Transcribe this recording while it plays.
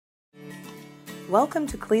Welcome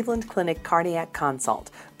to Cleveland Clinic Cardiac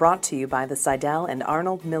Consult, brought to you by the Seidel and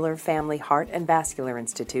Arnold Miller Family Heart and Vascular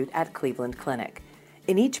Institute at Cleveland Clinic.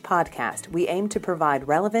 In each podcast, we aim to provide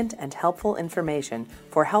relevant and helpful information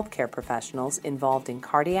for healthcare professionals involved in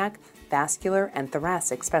cardiac, vascular, and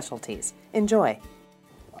thoracic specialties. Enjoy.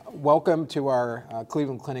 Welcome to our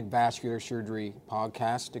Cleveland Clinic Vascular Surgery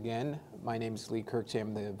podcast again. My name is Kirksey.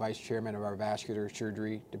 I'm the Vice Chairman of our Vascular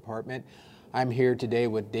Surgery Department. I'm here today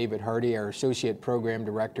with David Hardy, our Associate Program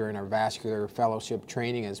Director in our Vascular Fellowship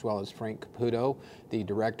Training, as well as Frank Caputo, the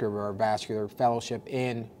Director of our Vascular Fellowship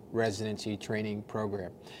and Residency Training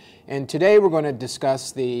Program. And today we're going to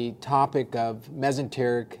discuss the topic of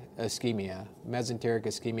mesenteric ischemia. Mesenteric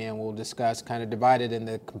ischemia, and we'll discuss kind of divided in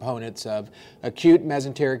the components of acute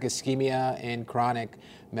mesenteric ischemia and chronic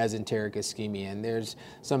mesenteric ischemia. And there's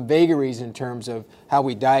some vagaries in terms of how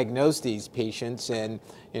we diagnose these patients. And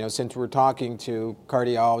since we're talking to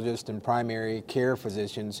cardiologists and primary care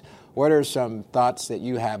physicians, what are some thoughts that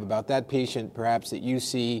you have about that patient, perhaps that you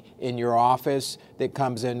see in your office that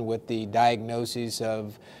comes in with the diagnosis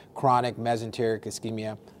of chronic mesenteric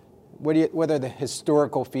ischemia? What are the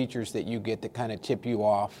historical features that you get that kind of tip you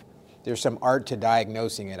off? There's some art to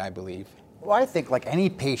diagnosing it, I believe. Well, I think like any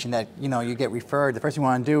patient that you get referred, the first thing you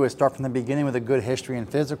want to do is start from the beginning with a good history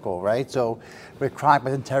and physical, right? So with chronic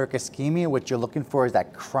mesenteric ischemia, what you're looking for is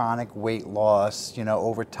that chronic weight loss,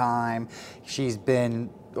 over time. He's been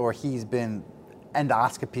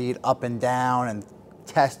endoscopied up and down and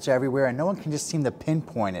tests everywhere, and no one can just seem to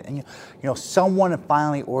pinpoint it. And someone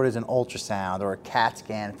finally orders an ultrasound or a CAT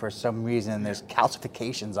scan for some reason, and there's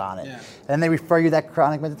calcifications on it. Yeah. And then they refer you that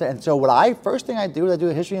chronic mesenteric. And so first thing I do is I do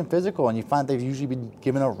a history and physical, and you find they've usually been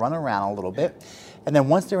given a runaround a little bit. And then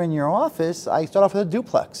once they're in your office, I start off with a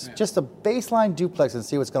duplex, just a baseline duplex, and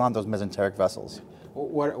see what's going on with those mesenteric vessels.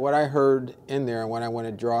 What I heard in there and what I want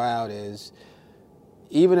to draw out is,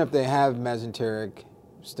 even if they have mesenteric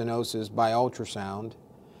stenosis by ultrasound,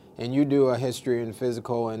 and you do a history and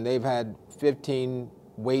physical, and they've had 15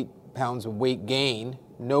 pounds of weight gain,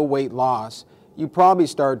 no weight loss, you probably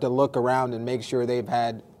start to look around and make sure they've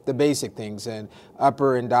had the basic things, and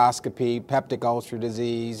upper endoscopy, peptic ulcer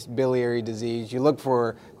disease, biliary disease. You look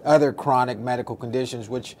for other chronic medical conditions,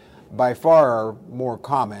 which by far are more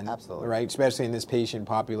common. Absolutely. Right? Especially in this patient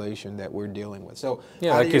population that we're dealing with. So,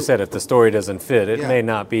 yeah, like you said, if the story doesn't fit, it may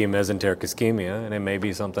not be mesenteric ischemia, and it may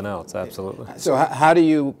be something else. Absolutely. So how do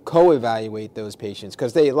you co-evaluate those patients?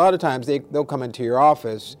 Because a lot of times they'll come into your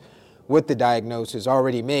office with the diagnosis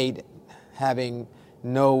already made, having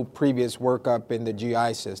no previous workup in the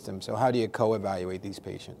GI system. So how do you co-evaluate these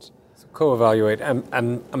patients? Co-evaluate.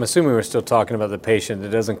 I'm assuming we're still talking about the patient that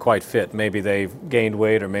doesn't quite fit. Maybe they've gained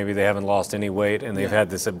weight, or maybe they haven't lost any weight, and they've had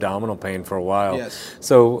this abdominal pain for a while. Yes.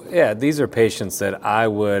 So these are patients that I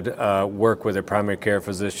would work with a primary care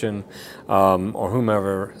physician or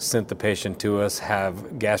whomever sent the patient to us, have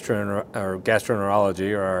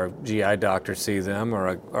gastroenterology or our GI doctor see them, or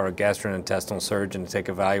a gastrointestinal surgeon to take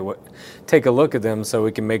a look at them, so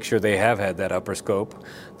we can make sure they have had that upper scope,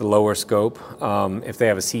 the lower scope. If they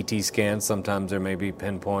have a CT scan, sometimes there may be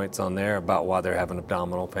pinpoints on there about why they're having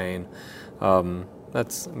abdominal pain.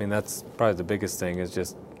 That's probably the biggest thing, is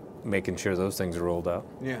just making sure those things are rolled out.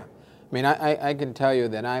 Yeah. I can tell you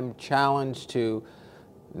that I'm challenged to,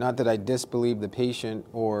 not that I disbelieve the patient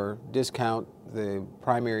or discount the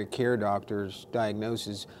primary care doctor's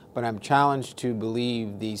diagnosis, but I'm challenged to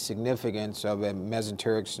believe the significance of a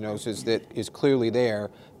mesenteric stenosis that is clearly there,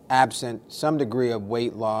 absent some degree of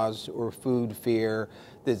weight loss or food fear,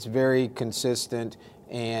 that's very consistent.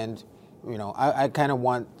 And I kind of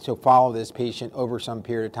want to follow this patient over some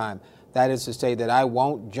period of time. That is to say that I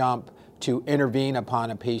won't jump to intervene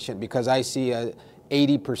upon a patient because I see a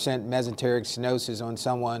 80% mesenteric stenosis on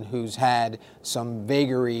someone who's had some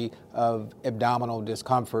vagary of abdominal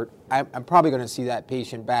discomfort. I'm probably going to see that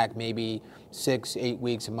patient back maybe 6-8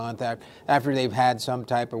 weeks, a month after they've had some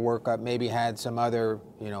type of workup, maybe had some other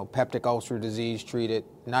peptic ulcer disease treated,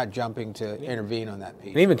 not jumping to intervene on that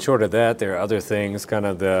patient. And even short of that, there are other things, kind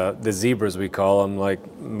of the zebras we call them, like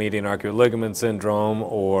median arcuate ligament syndrome,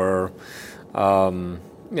 or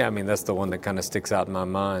that's the one that kind of sticks out in my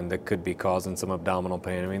mind that could be causing some abdominal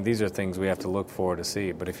pain. These are things we have to look for to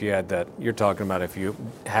see. But if you had that, you're talking about if you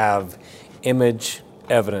have image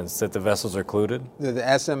evidence that the vessels are occluded?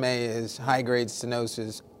 The SMA is high-grade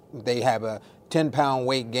stenosis. They have a 10-pound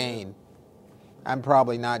weight gain. I'm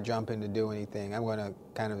probably not jumping to do anything. I'm going to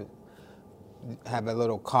kind of have a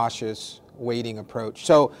little cautious waiting approach.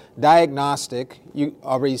 So diagnostic, you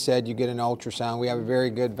already said you get an ultrasound. We have a very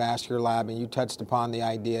good vascular lab, and you touched upon the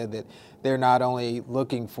idea that they're not only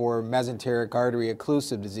looking for mesenteric artery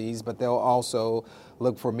occlusive disease, but they'll also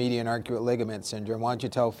look for median arcuate ligament syndrome. Why don't you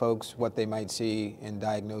tell folks what they might see in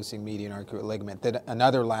diagnosing median arcuate ligament? That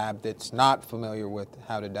another lab that's not familiar with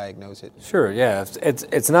how to diagnose it. Sure, yeah.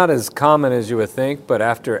 It's not as common as you would think, but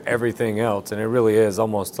after everything else, and it really is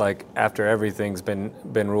almost like after everything's been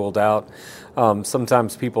ruled out,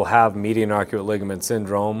 sometimes people have median arcuate ligament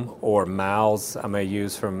syndrome or MALS, I may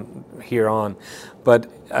use from here on,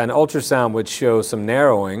 but an ultrasound would show some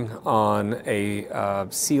narrowing on a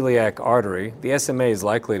celiac artery. The SMA is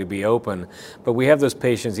likely to be open, but we have those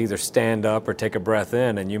patients either stand up or take a breath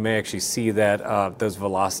in, and you may actually see that those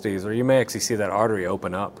velocities, or you may actually see that artery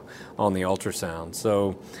open up on the ultrasound.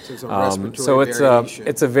 So it's a respiratory variation.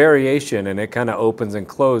 It's a variation, and it kind of opens and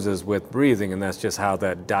closes with breathing, and that's just how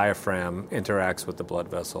that diaphragm interacts with the blood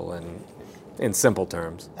vessel in simple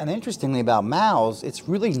terms. And interestingly about MALS, it's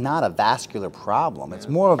really not a vascular problem. It's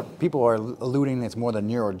more of, people are alluding it's more the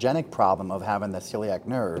neurogenic problem of having the celiac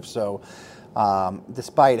nerve. So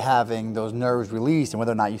despite having those nerves released and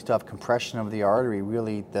whether or not you still have compression of the artery,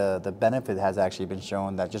 really the benefit has actually been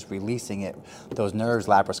shown that just releasing it, those nerves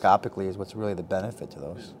laparoscopically, is what's really the benefit to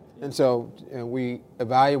those. And so we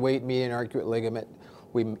evaluate median arcuate ligament.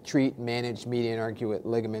 We treat managed median arcuate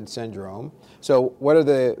ligament syndrome. So what's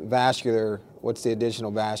the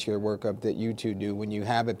additional vascular workup that you two do when you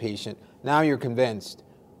have a patient? Now you're convinced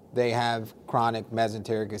they have chronic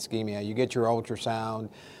mesenteric ischemia. You get your ultrasound,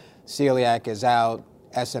 celiac is out,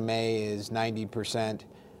 SMA is 90%.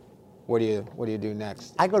 What do you do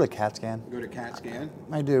next? I go to CAT scan. Go to CAT scan?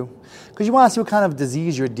 I do. Because you want to see what kind of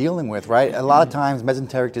disease you're dealing with, right? A lot of times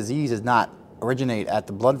mesenteric disease does not originate at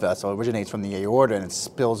the blood vessel. It originates from the aorta and it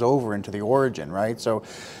spills over into the origin, right? So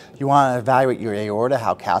you want to evaluate your aorta,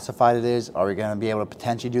 how calcified it is. Are we going to be able to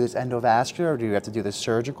potentially do this endovascular, or do you have to do this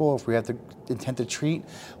surgical? If we have the intent to treat,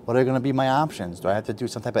 what are going to be my options? Do I have to do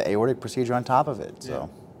some type of aortic procedure on top of it? So.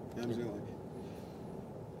 Yeah, absolutely.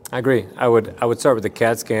 I agree. I would start with the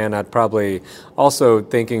CAT scan. I'd probably also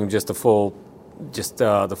thinking just the full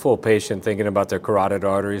patient, thinking about their carotid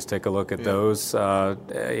arteries. Take a look at those.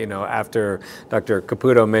 After Dr.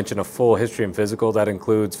 Caputo mentioned a full history and physical, that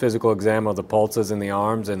includes physical exam of the pulses in the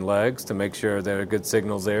arms and legs to make sure there are good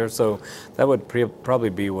signals there. So that would probably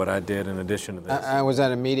be what I did in addition to this. I was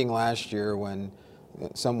at a meeting last year when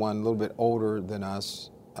someone a little bit older than us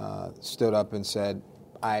stood up and said,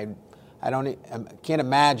 I can't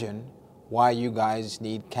imagine why you guys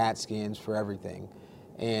need CAT scans for everything.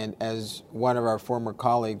 And as one of our former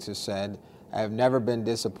colleagues has said, I have never been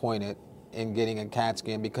disappointed in getting a CAT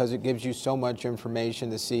scan because it gives you so much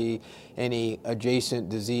information to see any adjacent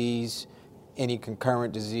disease, any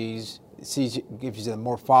concurrent disease. It gives you the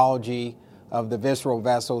morphology of the visceral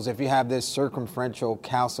vessels. If you have this circumferential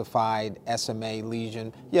calcified SMA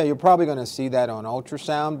lesion, you're probably going to see that on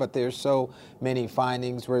ultrasound, but there's so many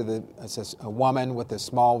findings where it's a woman with a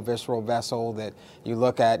small visceral vessel that you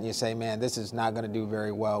look at and you say, man, this is not going to do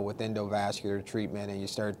very well with endovascular treatment, and you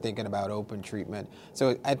start thinking about open treatment.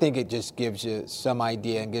 So I think it just gives you some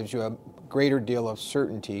idea and gives you a greater deal of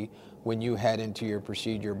certainty when you head into your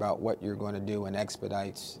procedure about what you're going to do and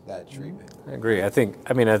expedites that treatment. I agree. I think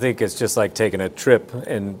it's just like taking a trip.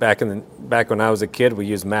 And back when I was a kid, we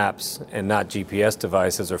used maps and not GPS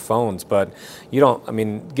devices or phones. But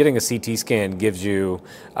getting a CT scan gives you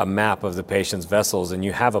a map of the patient's vessels, and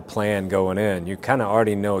you have a plan going in. You kind of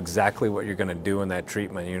already know exactly what you're going to do in that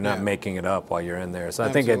treatment. You're not making it up while you're in there. So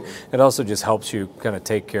I think it also just helps you kind of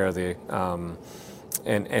take care of the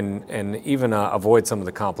and even avoid some of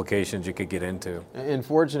the complications you could get into.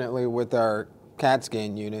 Unfortunately, with our CAT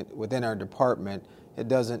scan unit within our department, it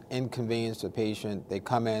doesn't inconvenience the patient. They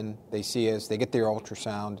come in, they see us, they get their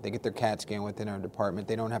ultrasound, they get their CAT scan within our department.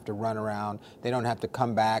 They don't have to run around. They don't have to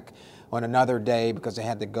come back on another day because they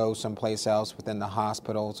had to go someplace else within the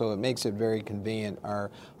hospital. So it makes it very convenient, our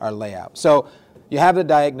layout. So you have the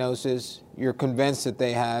diagnosis. You're convinced that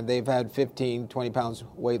they've had 15, 20 pounds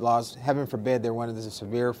weight loss. Heaven forbid they're one of the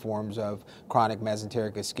severe forms of chronic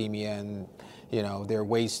mesenteric ischemia, and they're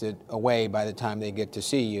wasted away by the time they get to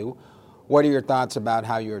see you. What are your thoughts about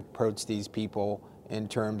how you approach these people in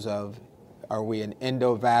terms of, are we an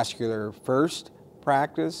endovascular first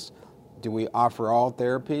practice? Do we offer all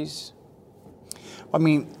therapies?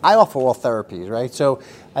 I offer all therapies, right? So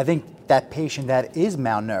I think that patient that is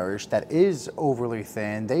malnourished, that is overly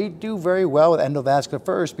thin, they do very well with endovascular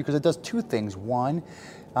first because it does two things. One,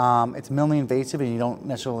 it's minimally invasive and you don't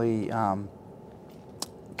necessarily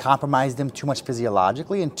compromise them too much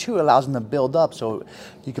physiologically, and two, it allows them to build up so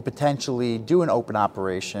you could potentially do an open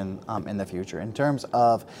operation in the future. In terms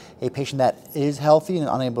of a patient that is healthy and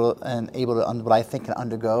able to, what I think can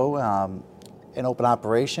undergo an open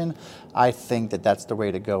operation, I think that that's the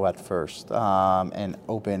way to go at first. An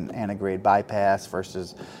open antegrade bypass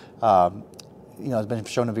versus, has been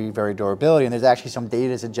shown to be very durability. And there's actually some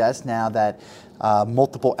data to suggest now that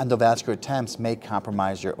multiple endovascular attempts may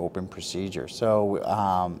compromise your open procedure. So,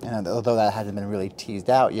 and although that hasn't been really teased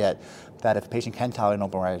out yet, that if a patient can tolerate an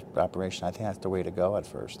open operation, I think that's the way to go at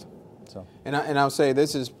first. So, and I'll say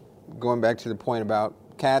this is going back to the point about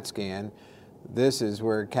CAT scan. This is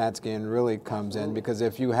where CAT scan really comes in, because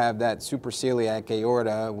if you have that supraceliac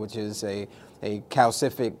aorta, which is a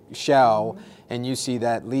calcific shell, and you see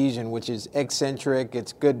that lesion, which is eccentric,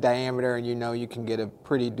 it's good diameter, and you can get a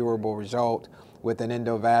pretty durable result with an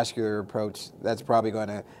endovascular approach, that's probably going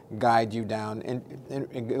to guide you down. And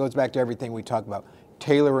it goes back to everything we talked about.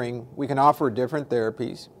 Tailoring, we can offer different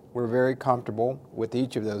therapies. We're very comfortable with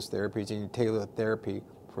each of those therapies, and you tailor the therapy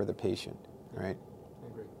for the patient, right?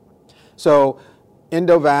 So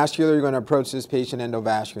endovascular, you're going to approach this patient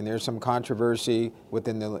endovascular. And there's some controversy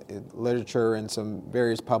within the literature and some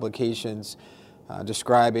various publications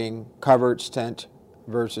describing covered stent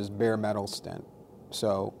versus bare metal stent.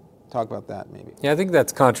 So talk about that maybe. Yeah, I think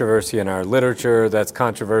that's controversy in our literature. That's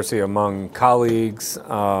controversy among colleagues.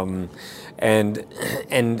 And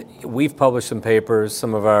we've published some papers.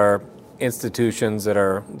 Some of our institutions that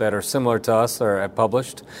are similar to us are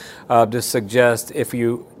published to suggest if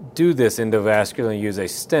you do this endovascular and use a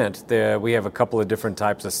stent, we have a couple of different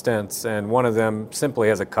types of stents, and one of them simply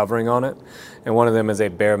has a covering on it, and one of them is a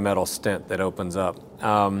bare metal stent that opens up.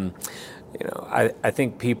 I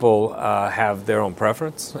think people have their own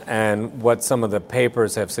preference, and what some of the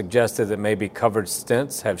papers have suggested that maybe covered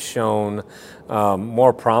stents have shown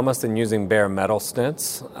more promise than using bare metal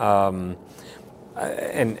stents.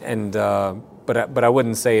 But I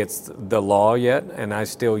wouldn't say it's the law yet, and I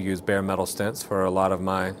still use bare metal stents for a lot of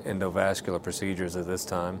my endovascular procedures at this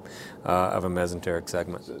time of a mesenteric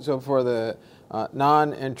segment. So for the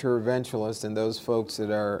non-interventionalists and those folks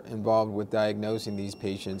that are involved with diagnosing these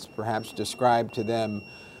patients, perhaps describe to them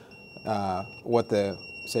what the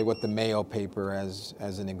Mayo paper,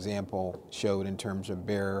 as an example, showed in terms of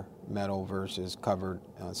bare metal versus covered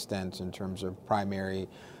stents in terms of primary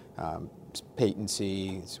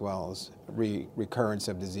patency as well as recurrence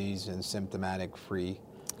of disease and symptomatic free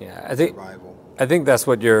survival. I think that's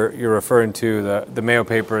what you're referring to. The Mayo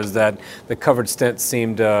paper is that the covered stents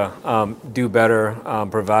seem to do better,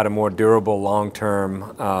 provide a more durable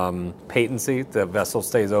long-term patency. The vessel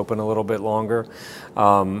stays open a little bit longer.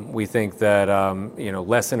 We think that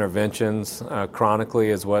less interventions chronically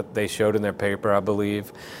is what they showed in their paper, I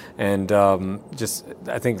believe, and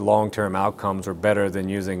I think long-term outcomes are better than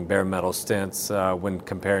using bare metal stents when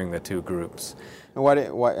comparing the two groups. And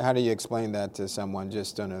how do you explain that to someone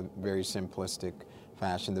just in a very simplistic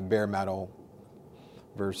fashion, the bare metal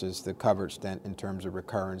versus the covered stent in terms of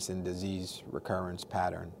recurrence and disease recurrence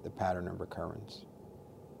pattern, the pattern of recurrence?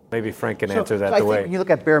 Maybe Frank can answer that the way. When you look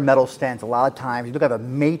at bare metal stents, a lot of times you look at a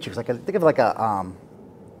matrix, think of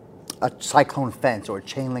a cyclone fence or a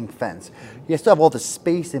chain link fence. You still have all the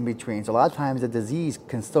space in between, so a lot of times the disease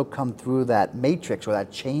can still come through that matrix or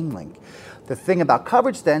that chain link. The thing about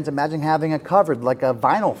covered stents, imagine having a covered, like a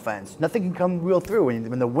vinyl fence. Nothing can come real through.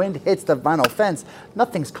 When the wind hits the vinyl fence,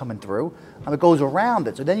 nothing's coming through. It goes around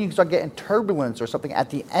it. So then you can start getting turbulence or something at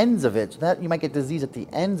the ends of it. So that you might get disease at the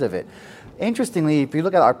ends of it. Interestingly, if you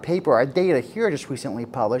look at our paper, our data here just recently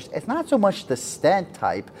published, it's not so much the stent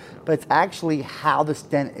type, but it's actually how the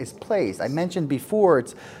stent is placed. I mentioned before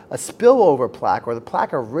it's a spillover plaque, or the plaque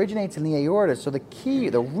originates in the aorta. So the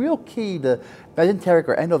real key to mesenteric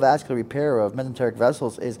or endovascular repair of mesenteric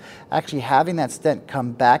vessels is actually having that stent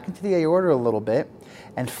come back into the aorta a little bit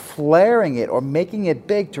and flaring it or making it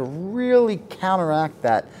big to really counteract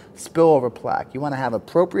that spillover plaque. You want to have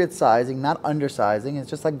appropriate sizing, not undersizing. It's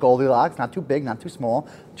just like Goldilocks, not too big, not too small,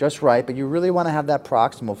 just right. But you really want to have that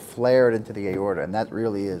proximal flared into the aorta, and that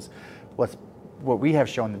really is what we have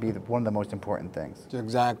shown to be one of the most important things.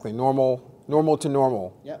 Exactly, normal to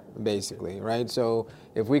normal, basically, right? So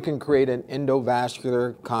if we can create an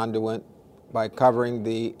endovascular conduit by covering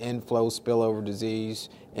the inflow spillover disease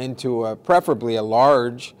into preferably a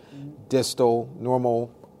large distal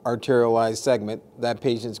normal arterialized segment, that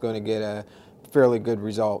patient's going to get a fairly good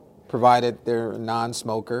result, provided they're a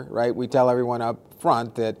non-smoker, right? We tell everyone up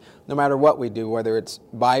front that no matter what we do, whether it's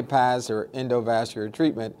bypass or endovascular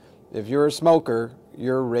treatment, if you're a smoker,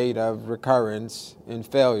 your rate of recurrence and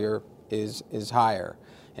failure is higher.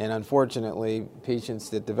 And unfortunately, patients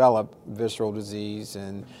that develop visceral disease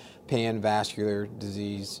and pan-vascular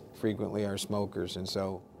disease frequently are smokers, and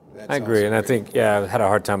so that's I agree, and I think, I had a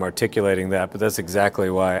hard time articulating that, but that's exactly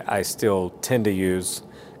why I still tend to use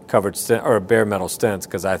covered stent or bare metal stents,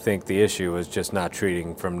 because I think the issue is just not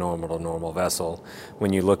treating from normal to normal vessel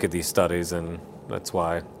when you look at these studies, and that's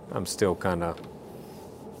why I'm still kind of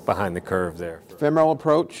behind the curve there. Femoral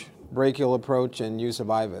approach, brachial approach, and use of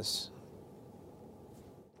IVUS.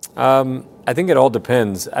 I think it all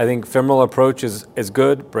depends. I think femoral approach is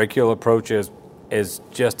good. Brachial approach is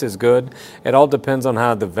just as good. It all depends on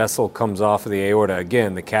how the vessel comes off of the aorta.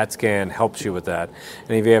 Again, the CAT scan helps you with that.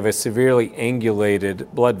 And if you have a severely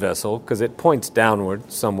angulated blood vessel, because it points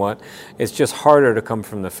downward somewhat, it's just harder to come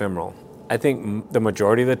from the femoral. I think the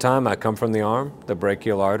majority of the time I come from the arm, the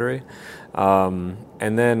brachial artery. And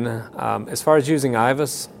then as far as using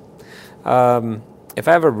IVUS, if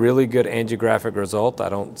I have a really good angiographic result, I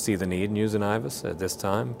don't see the need in using IVUS at this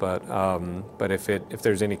time. But if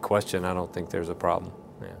there's any question, I don't think there's a problem.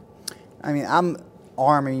 Yeah. I mean, I'm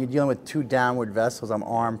arm, and you're dealing with two downward vessels. I'm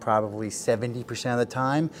arm probably 70% of the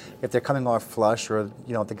time. If they're coming off flush, or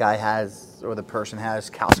if the guy has or the person has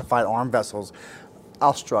calcified arm vessels,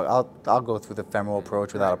 I'll struggle. I'll go through the femoral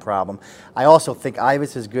approach without a problem. I also think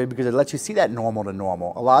IVUS is good because it lets you see that normal to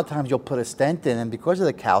normal. A lot of times you'll put a stent in, and because of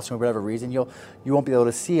the calcium, for whatever reason, you won't be able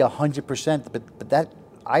to see 100%. But that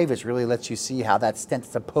IVUS really lets you see how that stent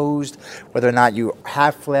is opposed, whether or not you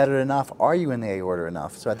have flattered enough, are you in the aorta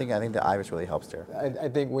enough. So I think the IVUS really helps there. I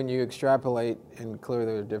think when you extrapolate, and clearly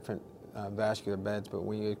there are different vascular beds, but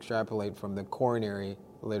when you extrapolate from the coronary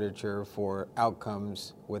literature for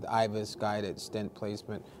outcomes with IVUS-guided stent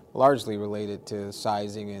placement, largely related to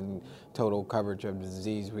sizing and total coverage of the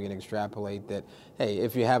disease, we can extrapolate that, hey,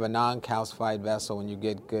 if you have a non-calcified vessel and you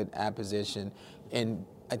get good apposition, and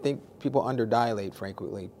I think people underdilate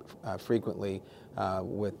frequently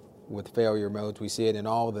with failure modes. We see it in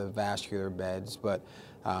all the vascular beds, but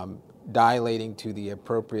dilating to the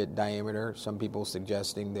appropriate diameter, some people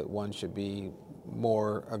suggesting that one should be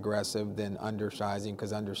more aggressive than undersizing,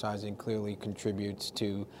 because undersizing clearly contributes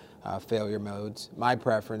to failure modes. My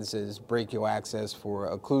preference is brachial access for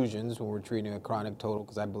occlusions when we're treating a chronic total,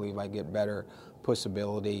 because I believe I get better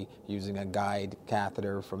pussability using a guide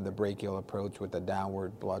catheter from the brachial approach with a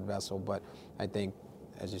downward blood vessel. But I think,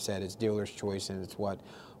 as you said, it's dealer's choice, and it's what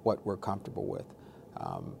we're comfortable with.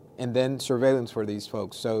 And then surveillance for these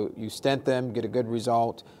folks. So you stent them, get a good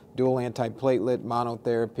result, dual antiplatelet,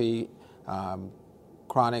 monotherapy,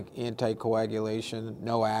 chronic anticoagulation,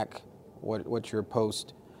 NOAC. What's your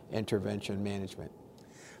post-intervention management?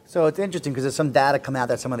 So it's interesting because there's some data come out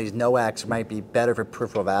that some of these NOACs might be better for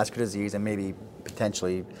peripheral vascular disease and maybe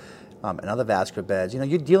potentially in other vascular beds.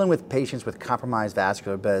 You're dealing with patients with compromised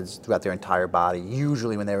vascular beds throughout their entire body,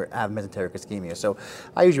 usually when they have mesenteric ischemia. So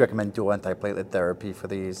I usually recommend dual antiplatelet therapy for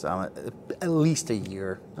these at least a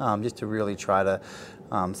year, just to really try to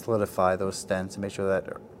solidify those stents and make sure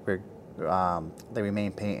that they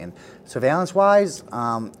remain patent. Surveillance-wise,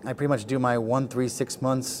 I pretty much do my 1, 3, 6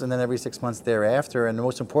 months, and then every 6 months thereafter. And the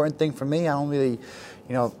most important thing for me, I don't really,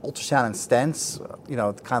 ultrasound and stents,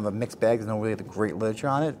 kind of a mixed bag. There's no really great literature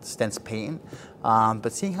on it. Stents patent,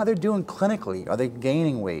 but seeing how they're doing clinically. Are they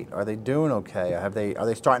gaining weight? Are they doing okay? Are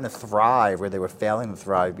they starting to thrive where they were failing to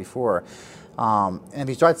thrive before? And if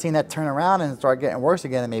you start seeing that turn around and start getting worse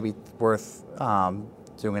again, it may be worth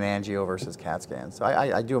doing an angio versus CAT scan. So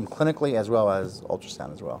I do them clinically as well as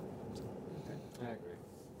ultrasound as well. I agree.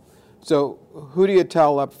 So who do you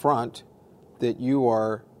tell up front that you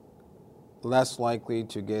are less likely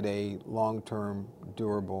to get a long-term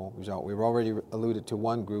durable result? We've already alluded to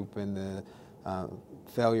one group in the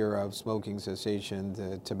failure of smoking cessation,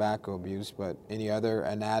 the tobacco abuse, but any other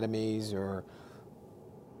anatomies or?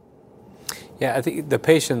 Yeah, I think the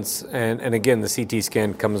patients, and again, the CT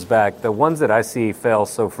scan comes back, the ones that I see fail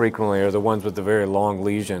so frequently are the ones with the very long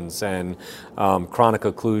lesions and chronic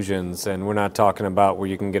occlusions, and we're not talking about where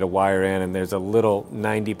you can get a wire in and there's a little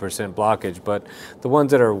 90% blockage, but the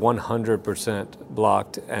ones that are 100%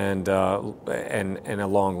 blocked and a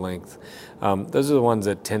long length. Those are the ones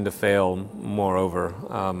that tend to fail moreover.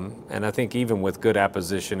 And I think even with good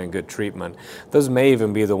apposition and good treatment, those may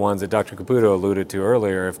even be the ones that Dr. Caputo alluded to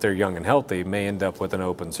earlier, if they're young and healthy, may end up with an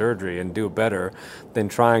open surgery and do better than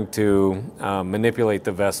trying to manipulate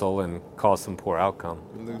the vessel and cause some poor outcome.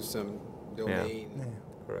 Lose some domain. Yeah.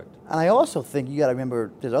 Correct. And I also think you got to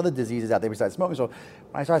remember there's other diseases out there besides smoking. So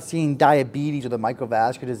when I start seeing diabetes or the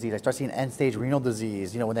microvascular disease, I start seeing end-stage renal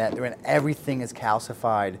disease, when everything is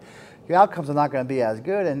calcified, your outcomes are not going to be as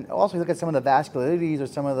good. And also, you look at some of the vasculitides or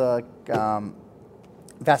some of the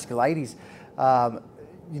vasculitis,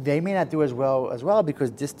 they may not do as well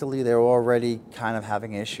because distally they're already kind of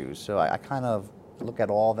having issues. So I kind of look at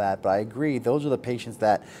all that, but I agree, those are the patients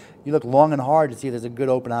that you look long and hard to see if there's a good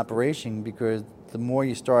open operation, because the more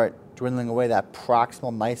you start dwindling away that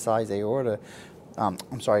proximal nice size aorta,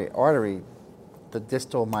 artery, the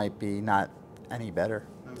distal might be not any better.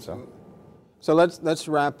 So let's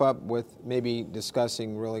wrap up with maybe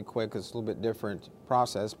discussing really quick, it's a little bit different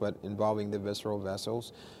process, but involving the visceral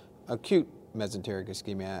vessels, acute mesenteric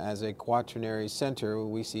ischemia. As a quaternary center,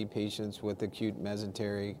 we see patients with acute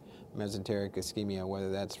mesenteric ischemia,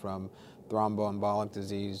 whether that's from thromboembolic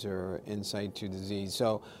disease or in situ disease.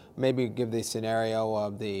 So maybe give the scenario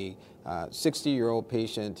of the 60-year-old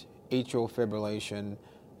patient, atrial fibrillation,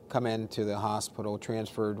 come into the hospital,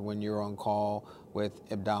 transferred when you're on call with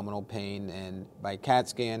abdominal pain, and by CAT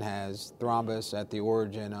scan has thrombus at the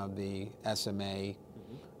origin of the SMA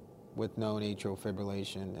with known atrial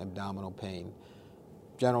fibrillation, abdominal pain.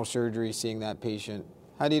 General surgery, seeing that patient.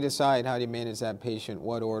 How do you decide? How do you manage that patient?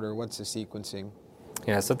 What order? What's the sequencing?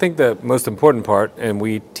 Yes, I think the most important part, and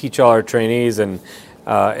we teach all our trainees,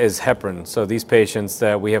 is heparin. So these patients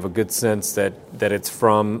that we have a good sense that it's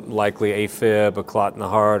from likely AFib, a clot in the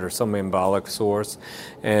heart, or some embolic source.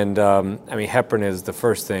 And heparin is the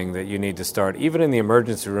first thing that you need to start, even in the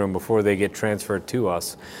emergency room before they get transferred to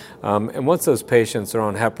us. And once those patients are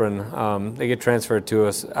on heparin, they get transferred to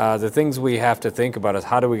us. The things we have to think about is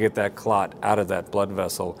how do we get that clot out of that blood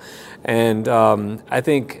vessel? And I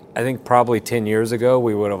think probably 10 years ago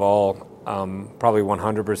we would have all probably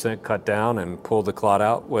 100% cut down and pulled the clot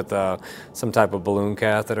out with some type of balloon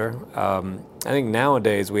catheter. I think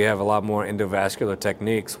nowadays we have a lot more endovascular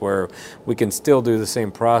techniques where we can still do the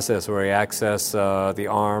same process where we access the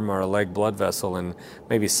arm or a leg blood vessel and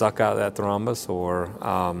maybe suck out that thrombus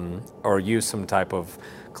or use some type of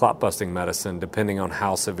clot-busting medicine depending on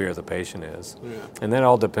how severe the patient is. Yeah. And that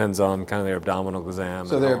all depends on kind of their abdominal exam.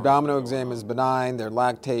 So their abdominal exam is benign, their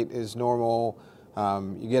lactate is normal.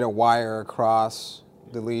 You get a wire across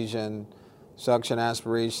the lesion, suction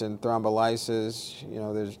aspiration, thrombolysis. You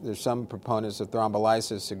know, there's some proponents of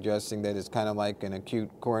thrombolysis suggesting that it's kind of like an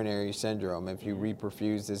acute coronary syndrome. If you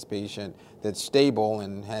reperfuse this patient that's stable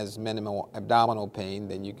and has minimal abdominal pain,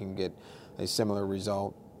 then you can get a similar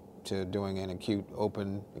result to doing an acute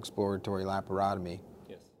open exploratory laparotomy.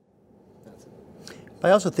 Yes, that's it. But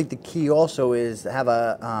I also think the key also is to have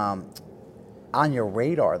a on your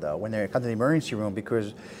radar, though, when they come to the emergency room,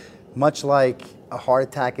 because much like a heart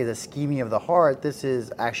attack is ischemia of the heart, this is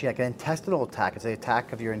actually like an intestinal attack. It's an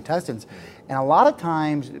attack of your intestines. And a lot of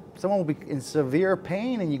times, someone will be in severe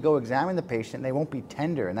pain, and you go examine the patient, and they won't be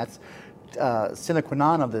tender. And that's sine qua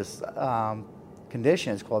non of this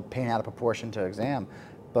condition. It's called pain out of proportion to exam.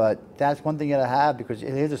 But that's one thing you gotta have, because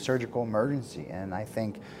it is a surgical emergency. And I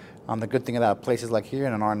think the good thing about places like here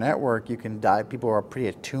and in our network, you can dive. People are pretty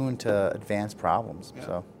attuned to advanced problems. Yeah.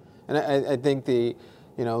 So, and I think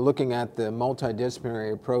looking at the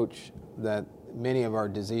multidisciplinary approach that many of our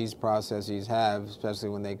disease processes have, especially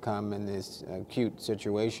when they come in this acute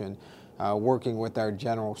situation, working with our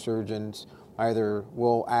general surgeons, either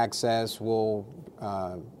we'll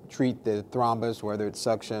treat the thrombus, whether it's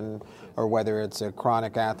suction or whether it's a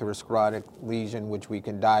chronic atherosclerotic lesion, which we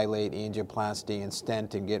can dilate, angioplasty, and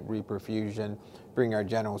stent and get reperfusion. Bring our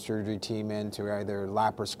general surgery team in to either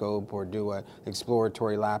laparoscope or do an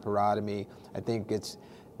exploratory laparotomy. I think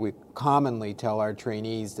we commonly tell our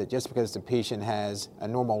trainees that just because the patient has a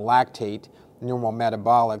normal lactate, normal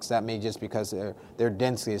metabolics, that may just because they're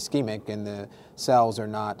densely ischemic and the cells are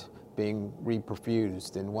not being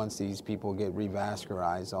reperfused, and once these people get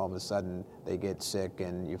revascularized, all of a sudden they get sick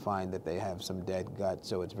and you find that they have some dead gut.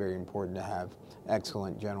 So it's very important to have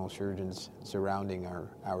excellent general surgeons surrounding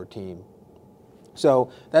our team.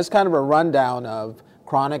 So that's kind of a rundown of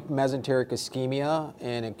chronic mesenteric ischemia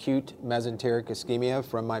and acute mesenteric ischemia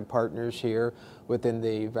from my partners here within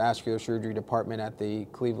the vascular surgery department at the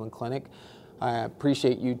Cleveland Clinic. I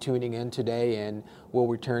appreciate you tuning in today, and we'll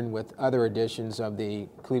return with other editions of the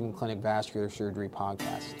Cleveland Clinic Vascular Surgery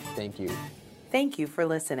Podcast. Thank you. Thank you for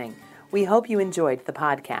listening. We hope you enjoyed the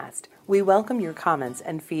podcast. We welcome your comments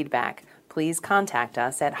and feedback. Please contact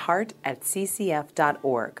us at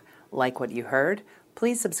heart@ccf.org. Like what you heard?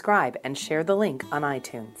 Please subscribe and share the link on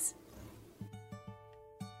iTunes.